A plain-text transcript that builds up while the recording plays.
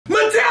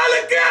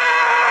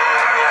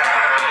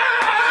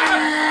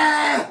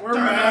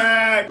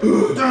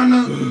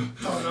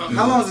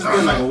How long has this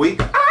been? Like a week?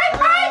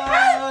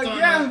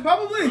 Yeah,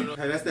 probably.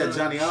 Hey, that's that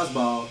Johnny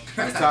Oswald.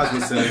 As Taj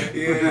would say.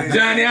 Yeah.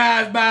 Johnny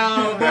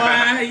Oswald,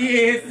 boy,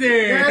 yes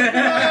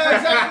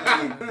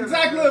sir.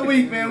 Exactly a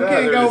week, man. We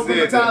can't go for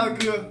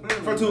Metallica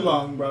for too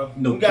long, bro.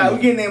 No, we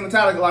getting in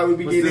Metallica like we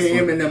be getting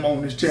Eminem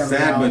on this channel.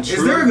 Sad but true.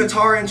 Is there a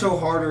guitar intro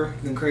harder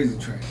than Crazy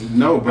Train?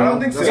 No, bro. I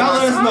don't think so. Y'all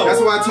let us know.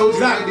 That's why I told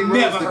you I've Randy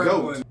never Rose the heard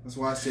GOAT. one. That's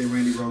why I said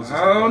Randy Rose is the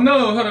I don't GOAT.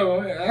 know, hold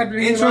on. After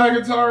he tried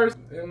guitars,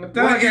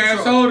 Metallica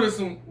has told us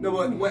some. No,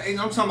 but I'm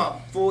talking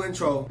about full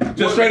intro.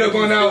 Just straight up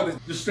going out.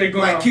 Just straight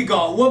going Like out. kick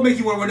off. What make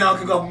you want to run out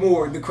and kick off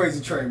more than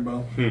Crazy Train,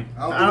 bro?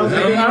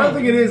 I don't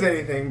think it is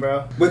anything,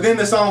 bro. But then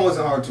the song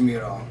wasn't hard to me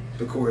at all.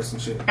 The chorus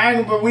and shit.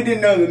 But we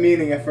didn't know the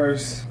meaning at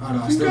first. I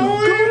know. I still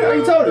don't.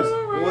 You told us.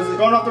 Was it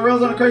going off the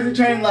rails on a Crazy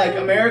Train like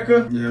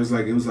America? Yeah,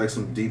 it was like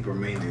some deeper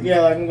meaning.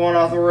 Yeah, like I'm going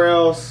off the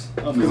rails.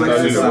 It was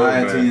like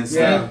society and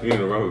stuff. You need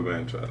a rubber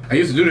band try. I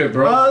used to do that,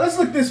 bro. Let's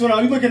look this one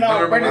up. You looking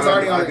out? Brandon's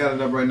already on I it. got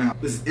it up right now.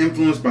 This is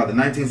influenced by the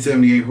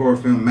 1978 horror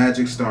film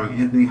Magic, starring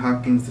Anthony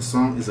Hopkins. The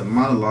song is a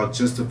monologue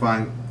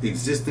justifying the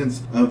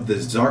existence of the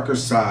darker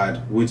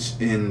side, which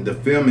in the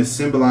film is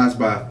symbolized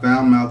by a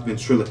foul-mouthed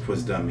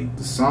ventriloquist dummy.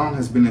 The song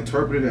has been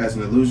interpreted as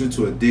an allusion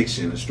to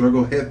addiction, a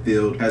struggle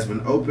Hetfield has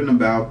been open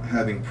about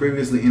having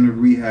previously entered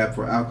rehab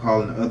for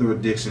alcohol and other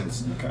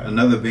addictions. Okay.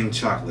 Another being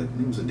chocolate.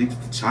 He was addicted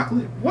to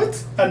chocolate?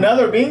 What?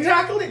 Another bean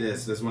chocolate?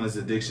 Yes, that's one of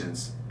his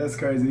addictions. That's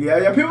crazy.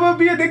 Yeah, people would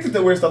be addicted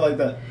to weird stuff like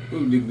that.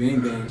 Who addicted to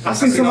anything? I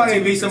seen somebody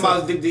on TV.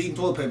 Somebody's addicted to eating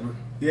toilet paper.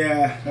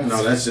 Yeah,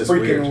 That's just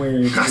freaking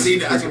weird. I see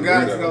that. Some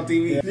guys on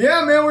TV.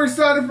 Yeah, man, we're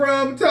excited for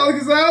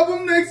Metallica's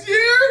album next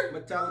year.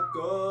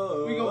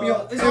 Metallica. We gonna be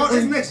on.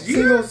 It's next year.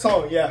 Single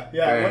song, yeah.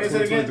 Yeah, When is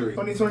it again?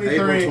 2023. 2023.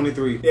 April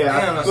 23. Yeah.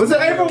 Damn, that's Was it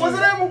so April? good. Was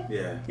it April?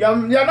 Yeah. Y'all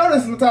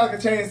noticed Metallica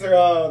changed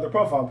their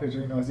profile picture.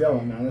 You know, it's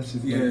yellow now. That's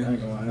just Yeah. I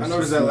ain't gonna lie. I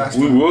noticed that last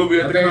We time. will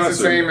be I at the think it's the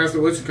concert. same as the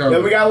what you call Yeah,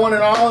 it. we got one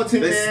in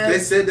Arlington, They man.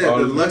 said that Oh,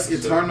 the this Lux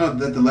is Eterna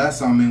that the last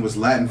song mean was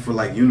Latin for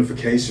like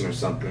unification or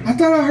something. I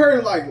thought I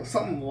heard like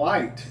something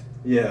light.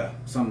 Yeah,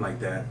 something like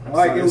that.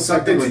 Like it was like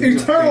something with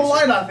internal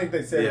unification. light. I think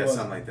they said Yeah, it was.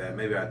 something like that.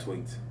 Maybe I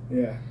tweaked.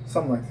 Yeah,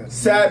 something like that.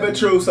 Sad but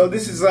true. So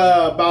this is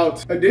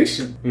about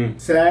addiction.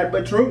 Sad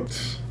but true.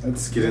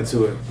 Let's get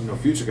into it. You know,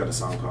 Future got a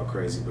song called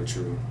Crazy But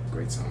True.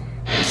 Great song.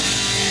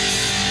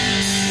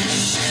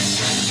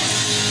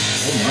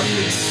 Oh my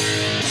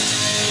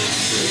goodness.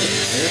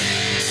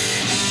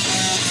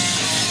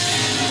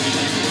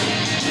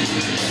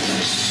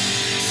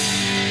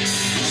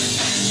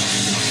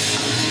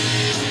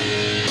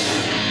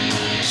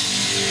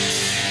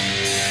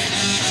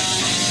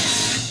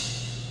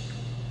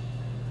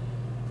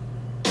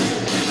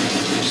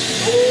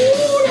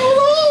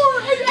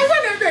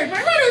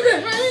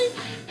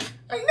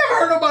 I ain't never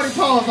heard nobody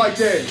pause like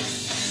that.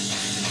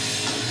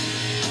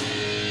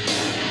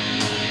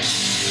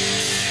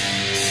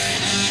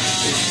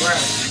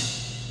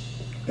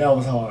 That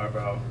was hard,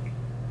 bro.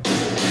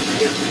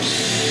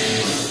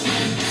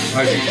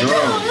 Like a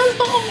drum. That's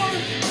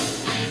hard.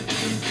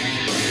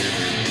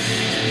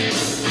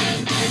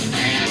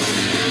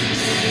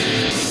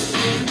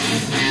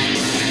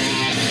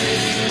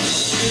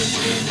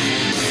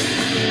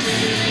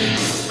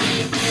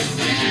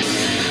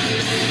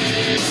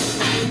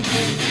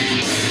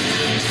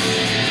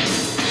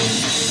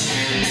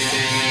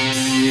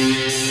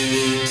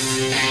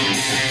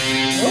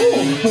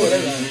 Oh,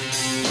 that's nice.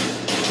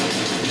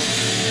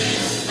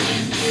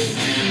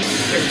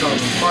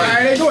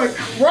 Alright, they going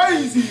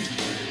crazy.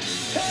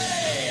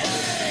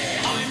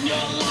 I'm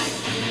your life.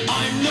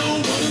 I'm the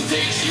one who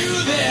takes you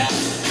there.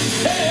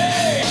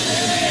 Hey,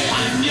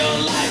 I'm your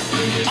life.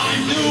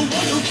 I'm the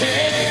one who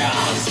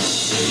cares.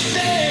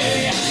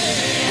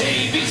 They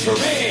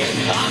betray.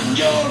 I'm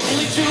your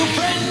only true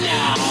friend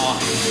now.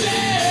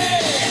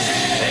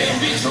 They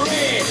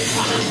betray.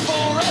 I'm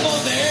forever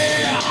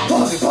there.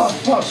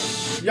 Pause.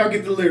 Y'all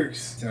get the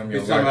lyrics. Tell me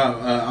He's your talking life.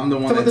 about I'm the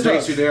one Tell me that the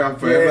takes drugs. you there. I'm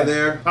forever Yeah.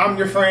 there. I'm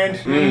your friend.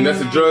 That's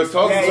the drugs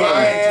talking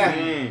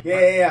to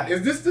Yeah.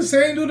 Is this the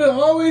same dude that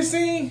always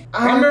sing?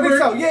 I think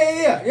so.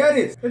 Yeah, it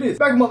is. It is.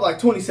 Back him up like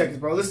 20 seconds,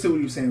 bro. Let's see what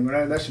he was saying,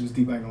 bro. That shit was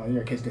deep. I ain't gonna lie. You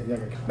gotta catch that. You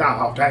gotta catch that.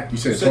 Nah, okay. You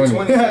said Said 20.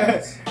 20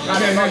 seconds. Not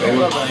that. I'm the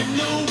one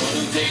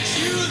who takes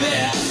you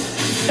there.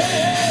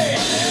 Hey,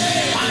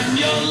 I'm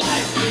your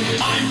life.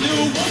 I'm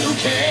the one who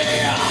cares.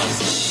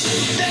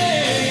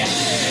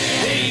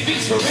 They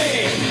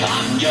betray.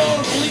 I'm your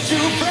only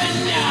true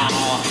friend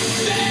now.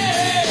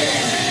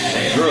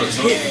 They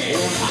betray.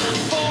 I'm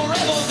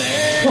forever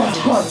there.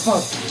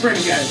 Pause.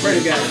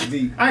 Brandon got it.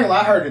 Deep. I ain't gonna lie.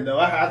 I heard it though.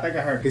 I think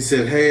I heard it. He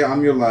said, hey,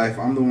 I'm your life.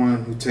 I'm the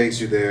one who takes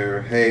you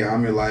there. Hey,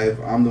 I'm your life.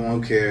 I'm the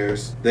one who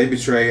cares. They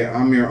betray.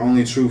 I'm your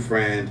only true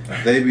friend.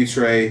 They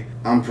betray.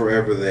 I'm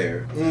forever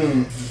there.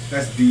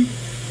 That's deep.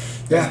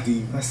 That's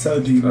deep. That's so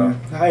deep, man.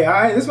 Hey,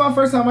 this is my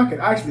first time I could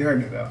actually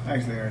heard it though.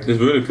 It's It's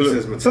really It clear.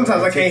 says Metallica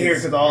Sometimes I can't hear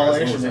it tickets 'cause of all are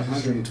the as low as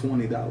instruments.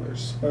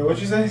 $120. Wait,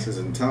 what you say? It says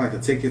Metallica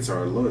tickets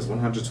are low as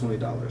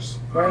 $120.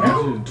 Right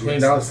now?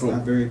 $20 That's for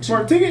not very cheap.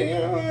 For a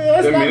ticket?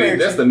 That's not very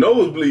That's the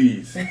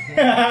nosebleeds.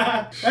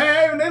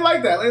 hey, they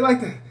like that. They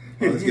like that.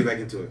 Let's get back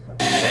into it.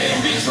 In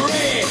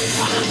victory,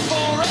 I'm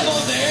forever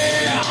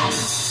there.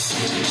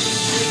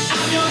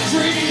 I'm your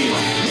dream,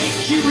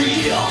 make you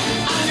real.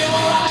 I'm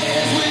your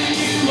eyes when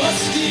you are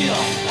still.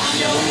 I'm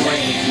your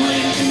brain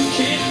when you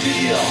can't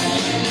feel.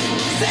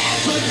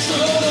 That's the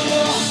truth.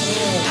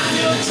 I'm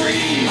your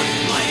dream,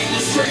 my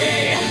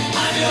industry.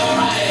 I'm your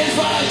eyes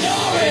while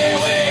you're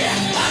away.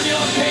 I'm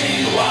your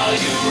pain while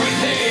you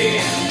repay.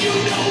 You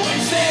know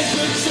it's that's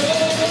the truth.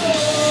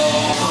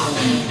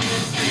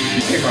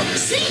 You came out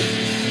See?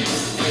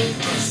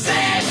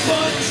 That's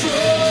the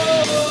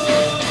truth.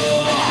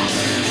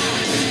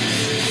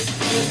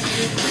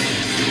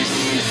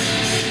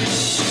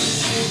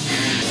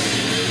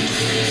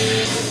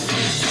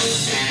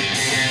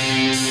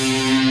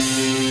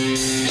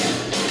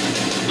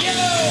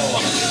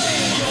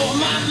 You're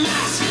my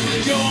mask,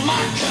 you're my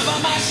cover,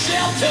 my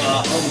shelter.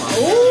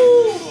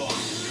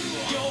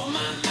 You're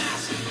my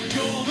mask,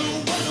 you're the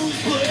one who's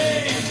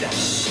blamed.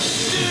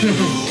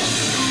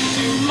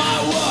 Do my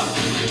work,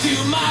 do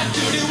my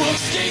dirty work,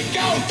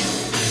 scapegoat.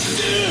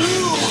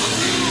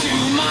 Do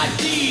my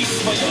deeds,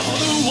 but you're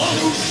the one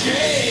who's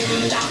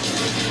shamed.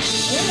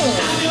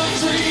 I'm your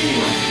dream,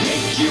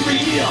 make you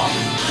real.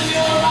 I'm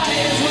your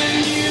eyes when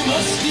you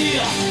must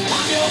steal.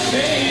 I'm your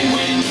pain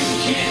when you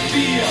can't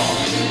feel.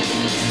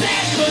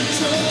 That's the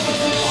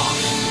truth.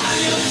 I'm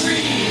your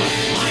dream,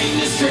 my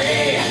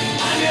industry.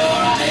 I'm your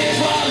eyes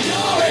while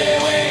you're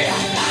away.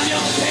 I'm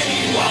your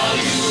pain while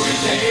you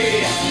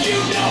repay. You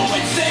know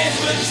it says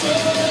the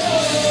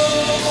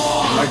truth.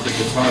 I like the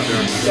guitar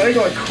there. Yeah, they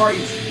going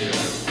crazy.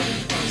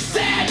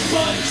 That's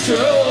the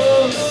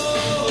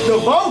truth. The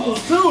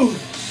vocals too.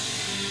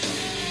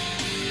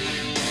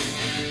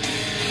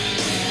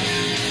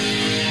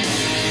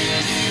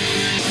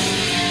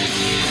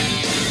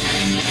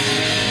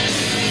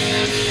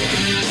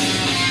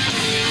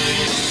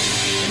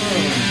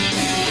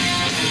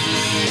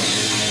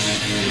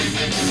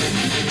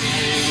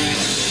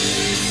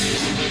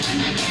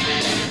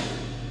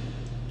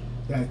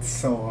 That's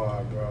so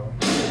hard,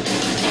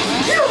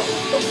 bro.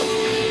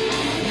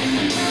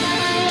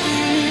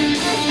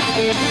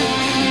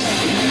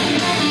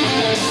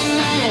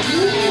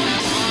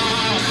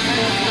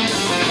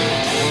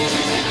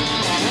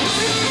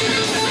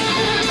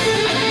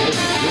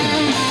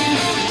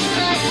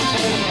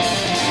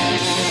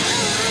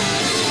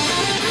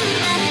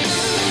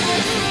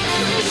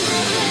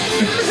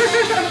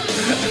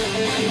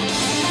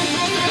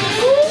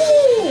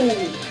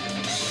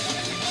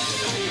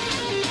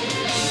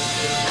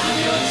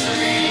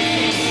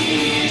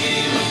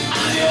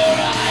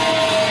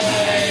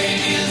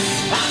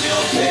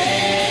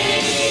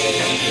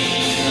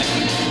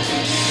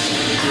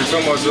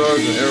 Talking about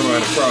drugs and everybody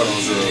in the crowd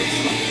on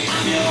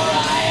drugs.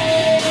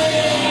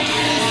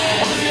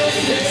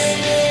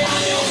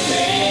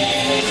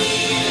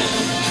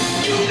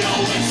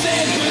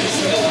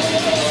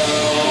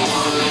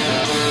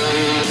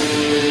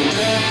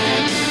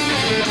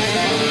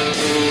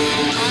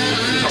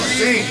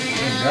 Sing.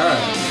 God.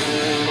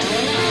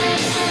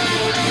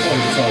 I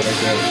want to talk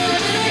like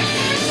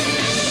that.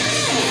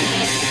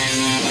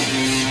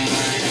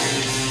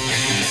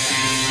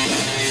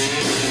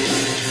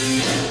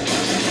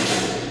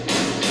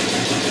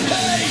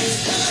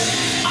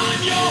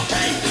 I'm your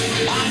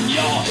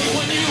hate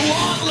when you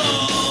want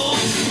love.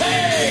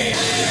 Hey,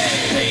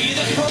 pay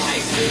the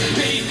price,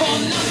 pay for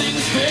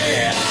nothing's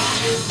fair.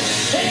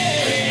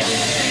 Hey,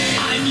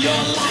 I'm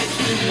your life,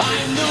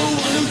 I'm the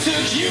one who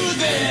took you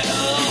there.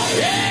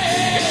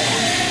 Hey,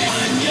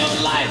 I'm your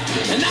life,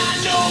 and I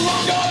no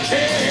longer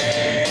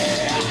care.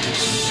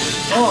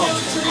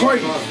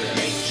 Crazy.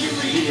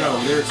 He got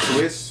a lyric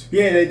switch.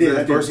 Yeah, they did.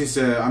 At first he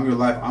said, "I'm your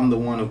life, I'm the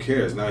one who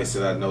cares." Now he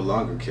said, "I no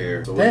longer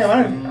care." So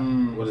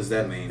what does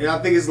that mean? Yeah, I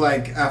think it's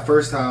like at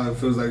first how it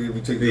feels like if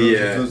you take drugs,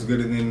 it feels good,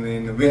 and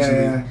then eventually,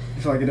 Yeah,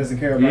 you feel like it doesn't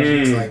care about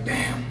you. it's like,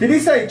 damn. Did he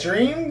say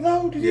dream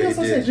though? Did he Yeah,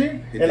 also he say did.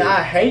 dream? He And did.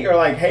 I hate or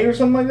like hate or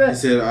something like He that?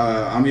 said,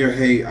 I'm your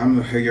hate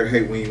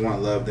when you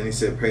want love." Then he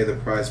said, "Pay the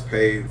price,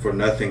 pay for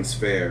nothing's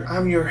fair."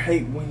 I'm your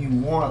hate when you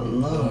want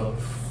love.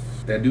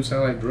 That do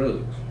sound like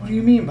drugs. What do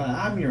you mean by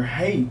I'm your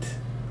hate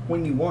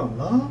when you want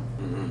love?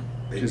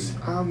 Just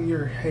I'm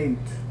your hate.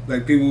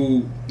 Like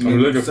people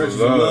looking search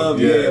for love,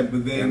 yeah.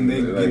 but then And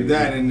they like- get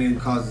that and it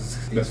causes.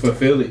 let's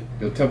fulfill it.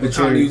 The They're trying to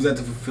temperature, use that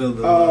to fulfill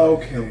the, Oh,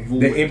 okay. the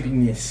void. the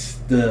emptiness,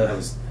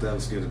 That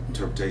was good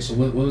interpretation.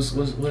 what's I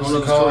don't know it if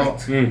it's called?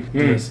 correct.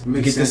 Yes. You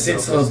Makes get the sense,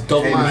 sense though, of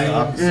because dopamine. hate is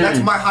opposite. That's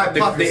my The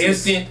hypothesis.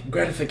 instant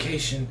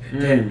gratification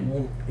that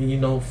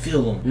won't,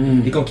 fill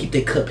them. They're gonna keep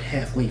their cup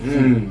halfway full.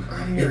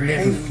 I'm your It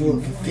never hate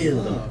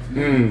fulfill them.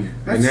 And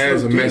That's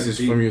there's so a deep.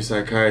 message from your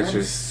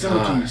psychiatrist. That's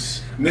so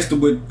deep. Mr.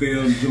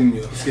 Whitfield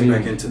Jr. Let's get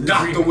back into this.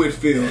 Dr.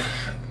 Whitfield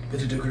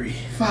With a degree.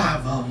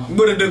 5 of them.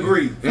 with a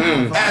degree.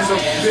 As of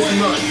this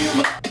month.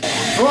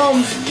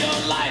 Drums. Your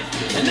life,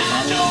 and I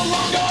no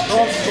longer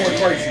Drums is going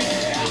crazy.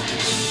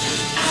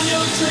 I'm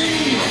your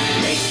dream,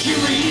 make you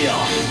real.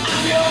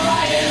 I'm your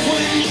riot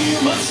when you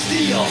must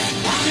steal.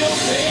 I'm your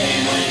pain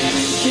when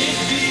you can't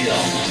feel.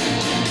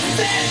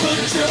 That's the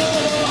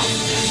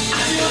truth.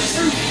 I'm your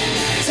truth,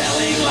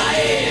 telling lies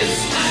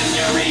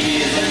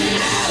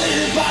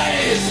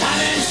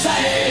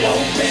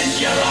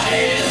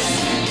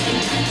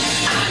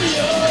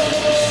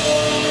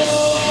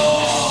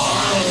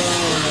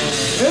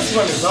This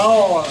one is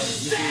hard.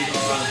 This is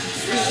hard.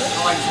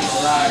 I like this one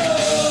a lot.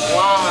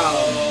 Wow.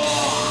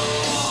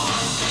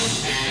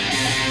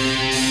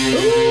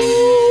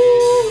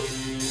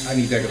 Ooh. I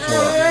need that guitar.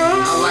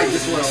 I like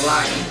this one a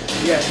lot.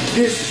 Yeah,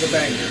 this is a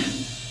banger.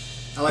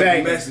 I like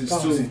Banger. the message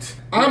too.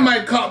 I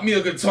might cop me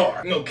a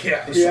guitar. No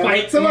cap. Yeah,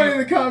 Spike somebody in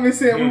the comments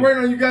said we're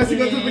waiting on you guys to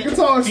go to the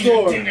guitar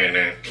store.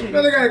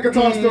 Now they got a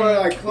guitar store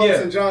like close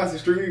to Johnson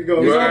Street. We can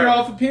go. It's over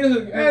off of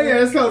Pinhook.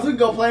 Yeah, it's close. We can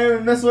go play him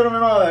and mess with him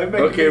and all that.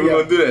 Okay, we're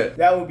gonna do that.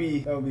 That would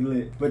be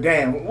lit. But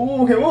damn,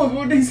 okay,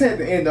 what did he say at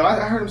the end though? I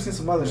heard him say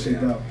some other shit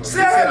though. He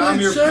said, I'm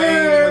your pain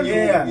when you,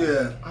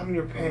 yeah. I'm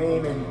your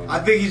pain. And I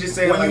think he's just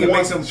saying like it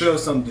makes him feel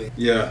something.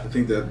 Yeah, I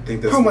think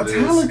that's bro, what it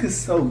is. Metallica's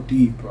so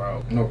deep,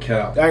 bro. No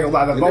cap. I ain't gonna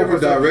lie, the They never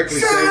vocals directly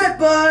say. Side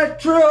by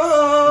truck.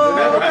 They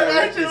never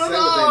directly say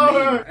what they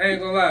mean. I ain't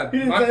gonna lie. He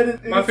didn't say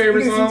it. My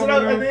favorite he didn't switch song. it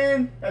up at the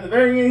end. At the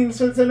very end, he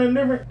didn't say nothing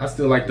different. I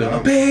still like the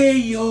Obey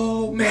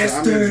Your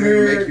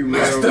Master. Make you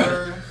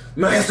real.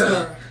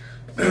 Master.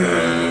 He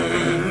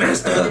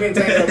didn't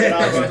take that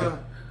out.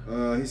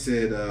 He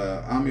said,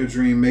 I'm your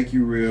dream, make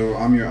you real.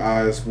 I'm your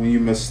eyes when you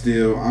must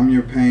steal. I'm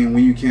your pain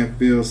when you can't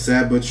feel.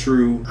 Sad but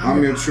true.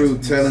 I'm your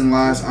truth, telling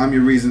lies. I'm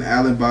your reason,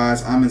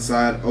 alibis. I'm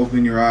inside,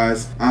 open your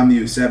eyes. I'm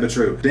you, sad but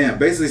true. Damn,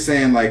 basically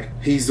saying like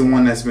he's the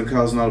one that's been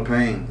causing all the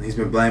pain. He's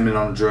been blaming it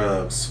on the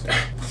drugs.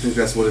 I think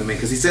that's what it means.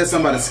 Because he said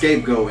something about a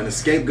scapegoat, and a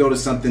scapegoat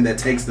is something that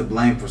takes the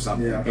blame for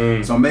something.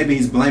 Yeah. So maybe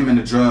he's blaming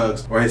the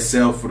drugs or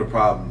himself for the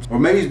problems. Or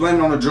maybe he's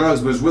blaming on the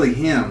drugs, but it's really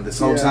him this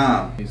whole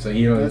time. So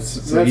he don't,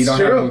 That's have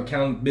true.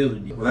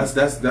 accountability. Well,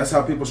 that's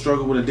how people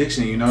struggle with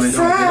addiction. You know, they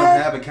don't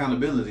have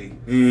accountability.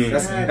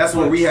 That's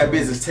what rehab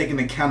is taking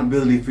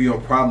accountability for your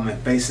problem and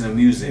facing the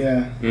music.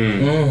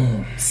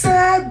 Yeah.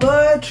 Sad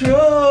but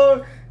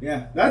true.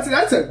 Yeah,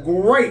 that's a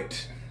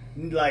great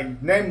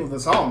like name of the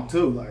song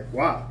too. Like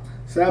wow,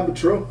 sad but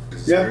true.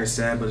 It's Yeah. very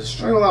sad, but it's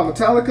I ain't true. gonna lie,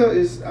 Metallica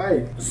is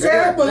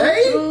Sad but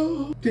true.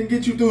 Can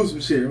get you through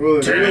some shit.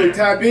 Really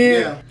tap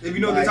in. Yeah, if you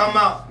know what they're talking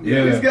about.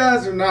 Yeah. These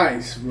guys are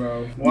nice,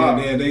 bro. Wow.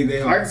 Yeah,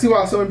 they I can see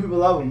why so many people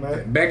love them,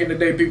 man. Back in the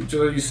day, people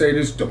tell you say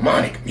this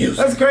demonic music.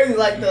 That's crazy.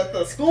 Like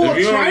the school If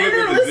you don't trainer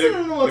look at listening to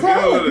if you don't look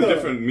at the Metallica.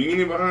 different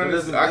meaning behind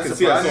Does it, it I can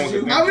see how surprise someone you?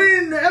 could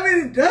be. I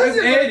mean, it does That's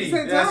it, but at the Eddie.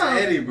 same That's time.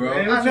 Eddie, bro.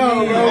 I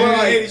know, bro. Like,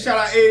 Like, Eddie, shout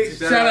out Eddie.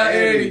 Shout out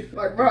Eddie.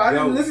 like, bro, I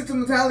didn't listen to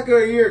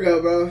Metallica a year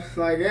ago, bro.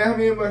 Like, yeah, I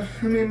mean,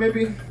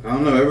 maybe. I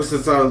don't know. Ever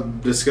since I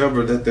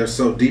discovered that they're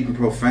so deep and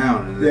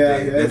profound, and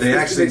that they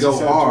actually go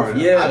hard.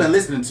 Yeah. I've been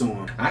listening to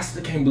them. I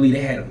still can't believe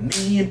they had 1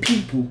 million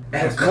people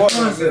at a More than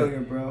a concert.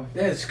 million, bro.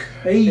 That's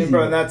crazy. And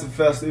bro, that's a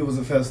festival. It was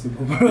a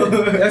festival, bro.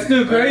 That's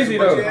still crazy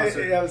though. Yeah,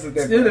 that was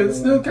a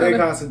Still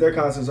kinda- their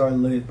concerts are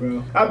lit,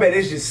 bro. I bet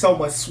it's just so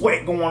much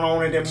sweat going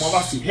on in them.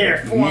 I see hair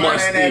flying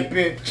in that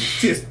bitch,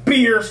 just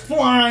beers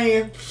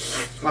flying.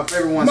 My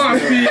favorite one's My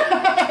still- shit.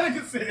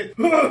 Nigga said,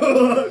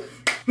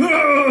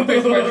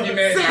 Face about to get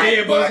mad.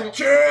 Head bust.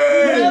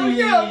 hell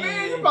yeah,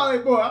 man. You probably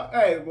boy.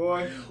 Hey,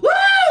 boy. Woo!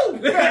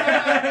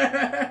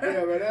 Yeah,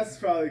 man, that's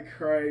probably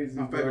crazy.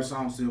 My bro. favorite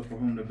song still For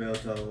Whom the Bell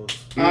Tolls.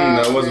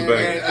 That wasn't man.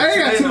 bad. I ain't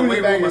got And too the many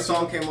way when my bangers.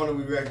 song came on and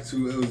we reacted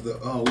to it was the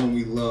When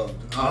We Loved.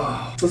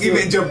 What's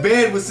Even the-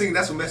 Jabed was singing.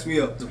 That's what messed me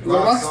up. The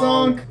rock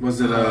song.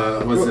 Was it I'm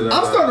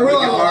starting to realize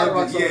Linkin a lot of Park.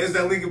 rock Yeah, songs. it's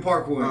that Linkin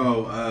Park one.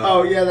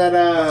 Oh yeah, that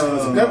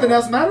Nothing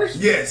Else Matters.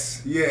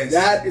 Yes.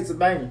 That is a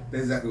banger.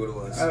 That's exactly what it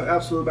was.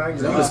 Absolute banger.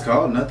 Is that what it's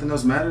called? Nothing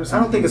Else Matters? I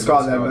don't think it's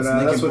called that, but It's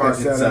that's Linkin what Park.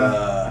 they said. It's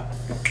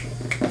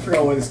I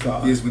forgot what it's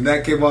called. Yes, but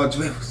that came on.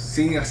 Jabed was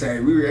singing. I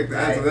said, we reacted.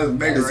 That's a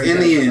banger it's right in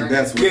there. the end.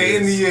 That's what Yeah, it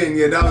in is. the end.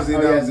 Yeah, that was it.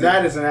 Oh, That yeah, was it.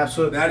 that is an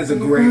absolute. That is a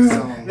great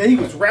song. Then he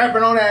was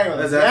rapping on that.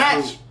 That's That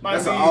absolute. might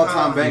That's be an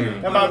all-time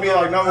banger. That might be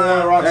like number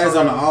one rock That is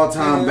song. on the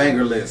all-time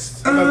banger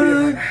list. That might be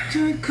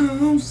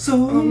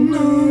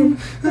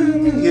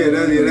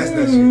That's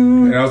that shit.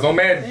 And I was on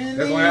Madden.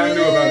 That's what I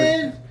knew about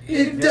it.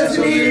 It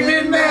doesn't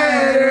even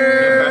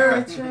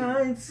matter.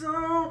 Chester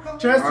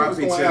was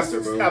R.I.P. going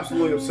Chester, bro.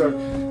 absolutely absurd.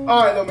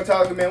 Alright though,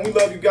 Metallica, man. We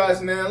love you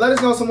guys, man. Let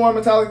us know some more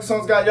Metallica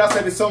songs, guys. Y'all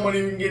said there's so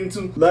many we can get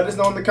into. Let us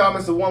know in the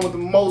comments the one with the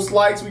most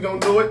likes. We gonna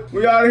do it.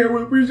 We out of here.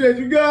 We appreciate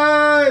you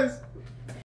guys.